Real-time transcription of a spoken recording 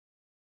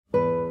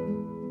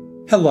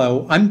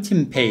Hello, I'm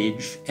Tim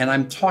Page, and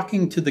I'm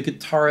talking to the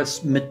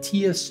guitarist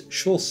Mattias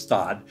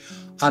Schulstad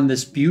on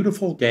this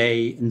beautiful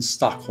day in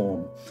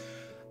Stockholm.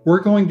 We're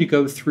going to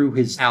go through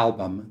his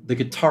album, The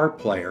Guitar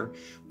Player.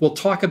 We'll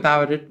talk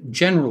about it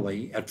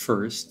generally at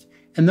first,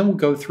 and then we'll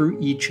go through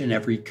each and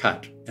every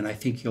cut, and I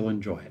think you'll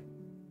enjoy it.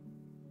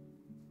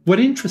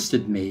 What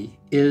interested me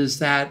is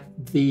that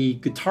the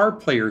guitar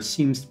player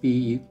seems to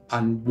be,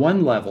 on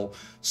one level,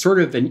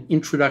 sort of an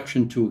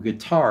introduction to a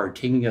guitar,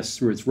 taking us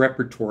through its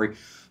repertory,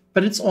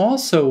 but it's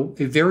also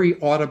a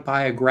very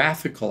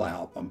autobiographical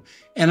album.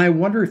 And I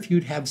wonder if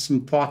you'd have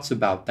some thoughts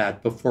about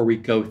that before we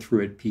go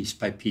through it piece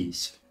by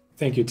piece.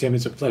 Thank you, Tim.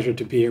 It's a pleasure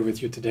to be here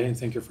with you today, and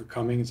thank you for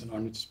coming. It's an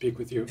honor to speak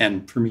with you.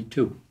 And for me,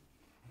 too.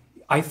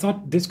 I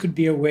thought this could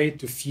be a way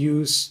to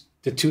fuse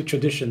the two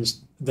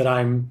traditions that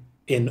I'm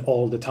in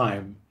all the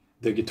time,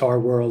 the guitar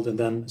world and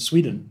then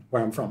Sweden,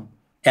 where I'm from.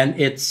 And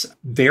it's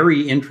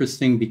very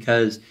interesting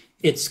because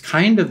it's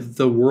kind of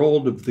the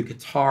world of the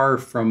guitar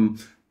from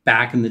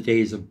back in the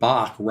days of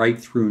Bach right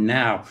through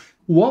now.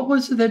 What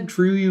was it that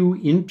drew you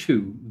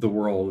into the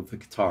world of the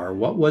guitar?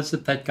 What was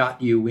it that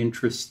got you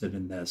interested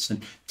in this?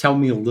 And tell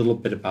me a little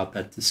bit about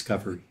that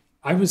discovery.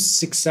 I was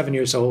 6, 7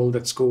 years old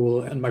at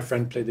school, and my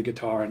friend played the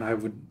guitar, and I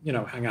would,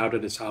 hang out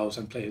at his house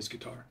and play his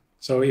guitar.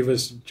 So it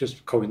was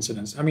just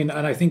coincidence. And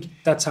I think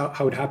that's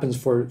how it happens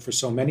for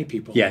so many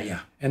people.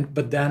 Yeah.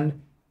 But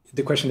then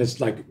the question is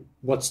like,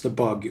 what's the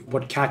bug?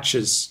 What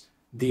catches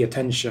the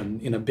attention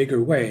in a bigger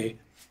way?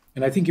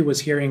 And I think it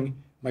was hearing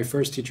my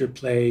first teacher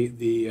play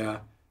the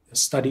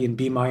study in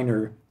B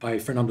minor by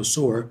Fernando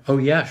Sor. Oh,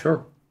 yeah,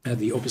 sure.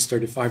 The Opus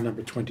 35,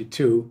 number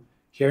 22.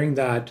 Hearing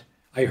that,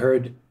 I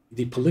heard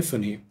the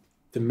polyphony,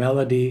 the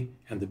melody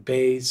and the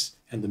bass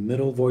and the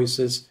middle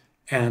voices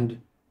and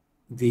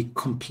the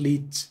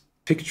complete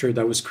picture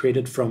that was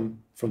created from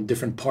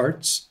different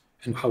parts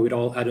and how it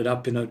all added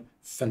up in a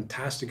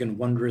fantastic and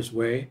wondrous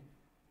way.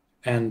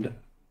 And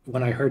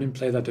when I heard him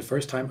play that the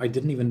first time, I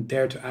didn't even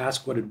dare to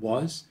ask what it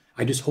was.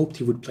 I just hoped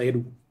he would play it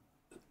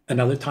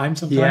another time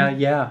sometime.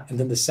 Yeah. And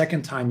then the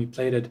second time he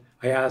played it,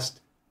 I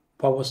asked,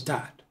 what was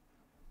that?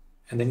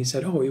 And then he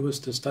said, it was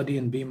the study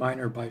in B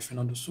minor by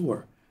Fernando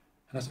Sor.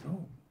 And I said,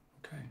 oh,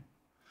 okay.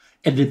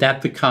 And did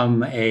that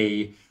become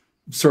a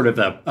sort of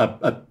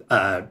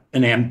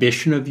an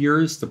ambition of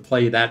yours to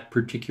play that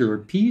particular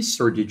piece,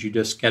 or did you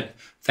just get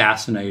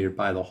fascinated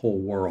by the whole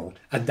world?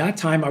 At that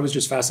time, I was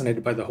just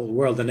fascinated by the whole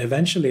world. And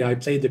eventually I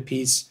played the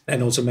piece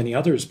and also many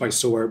others by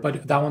Sor,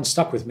 but that one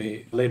stuck with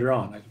me later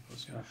on, I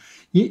suppose.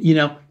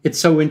 Yeah. It's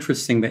so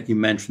interesting that you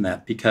mention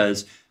that,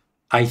 because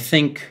I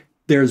think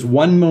there's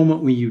one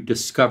moment when you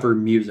discover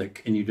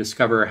music and you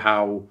discover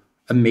how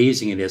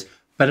amazing it is.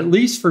 But at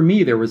least for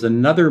me, there was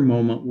another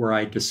moment where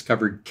I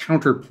discovered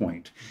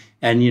counterpoint.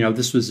 And,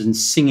 this was in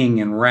Singing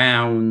in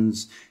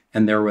Rounds,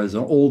 and there was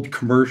an old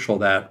commercial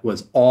that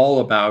was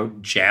all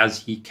about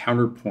jazzy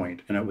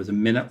counterpoint, and it was a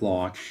minute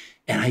long.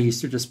 And I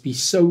used to just be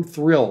so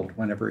thrilled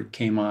whenever it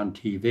came on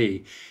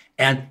TV.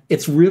 And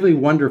it's really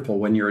wonderful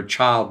when you're a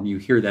child and you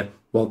hear that,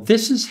 well,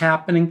 this is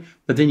happening,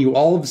 but then you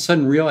all of a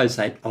sudden realize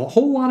that a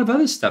whole lot of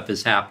other stuff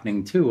is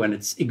happening too, and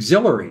it's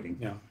exhilarating.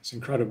 Yeah, it's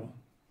incredible.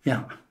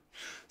 Yeah.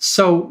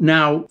 So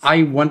now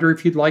I wonder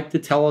if you'd like to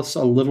tell us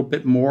a little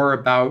bit more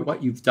about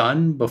what you've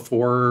done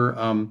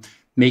before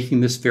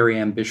making this very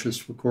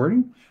ambitious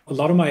recording. A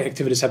lot of my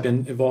activities have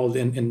been involved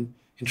in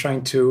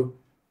trying to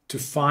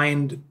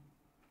find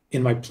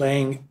in my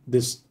playing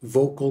this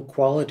vocal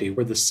quality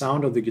where the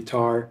sound of the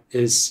guitar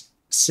is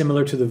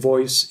similar to the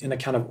voice in a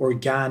kind of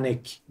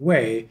organic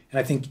way. And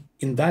I think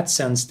in that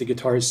sense, the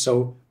guitar is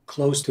so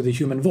close to the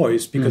human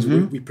voice because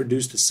we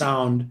produce the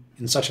sound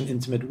in such an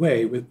intimate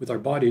way with our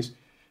bodies.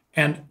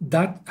 And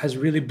that has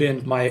really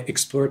been my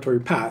exploratory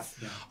path.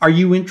 Yeah. Are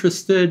you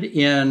interested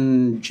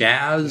in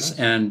jazz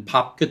and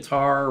pop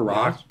guitar,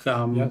 rock?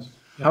 Yes.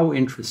 How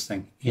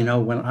interesting.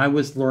 When I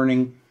was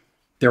learning,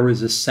 there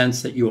was a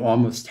sense that you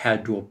almost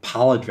had to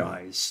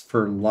apologize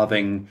for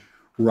loving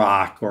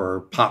rock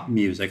or pop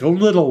music, a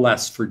little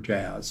less for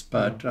jazz.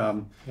 But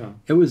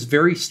it was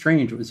very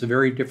strange. It was a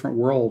very different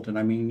world. And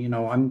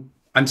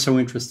I'm so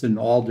interested in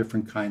all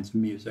different kinds of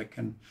music.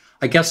 And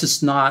I guess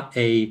it's not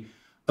a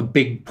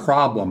big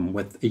problem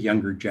with a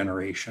younger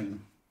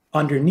generation.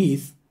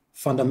 Underneath,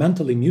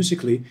 fundamentally,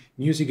 musically,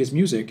 music is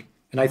music.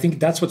 And I think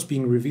that's what's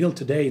being revealed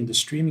today in the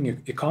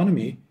streaming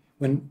economy,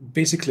 when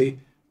basically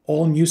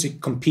all music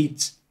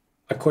competes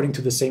according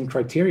to the same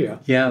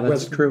criteria. Yeah,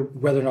 that's true.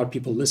 Whether or not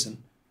people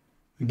listen.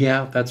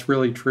 Yeah, that's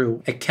really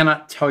true. I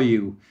cannot tell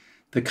you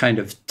the kind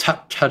of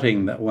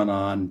tut-tutting that went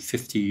on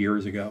 50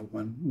 years ago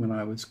when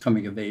I was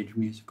coming of age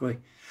musically.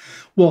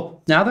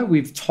 Well, now that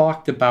we've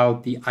talked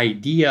about the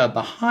idea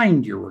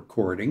behind your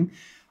recording,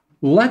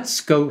 let's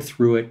go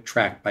through it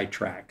track by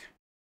track.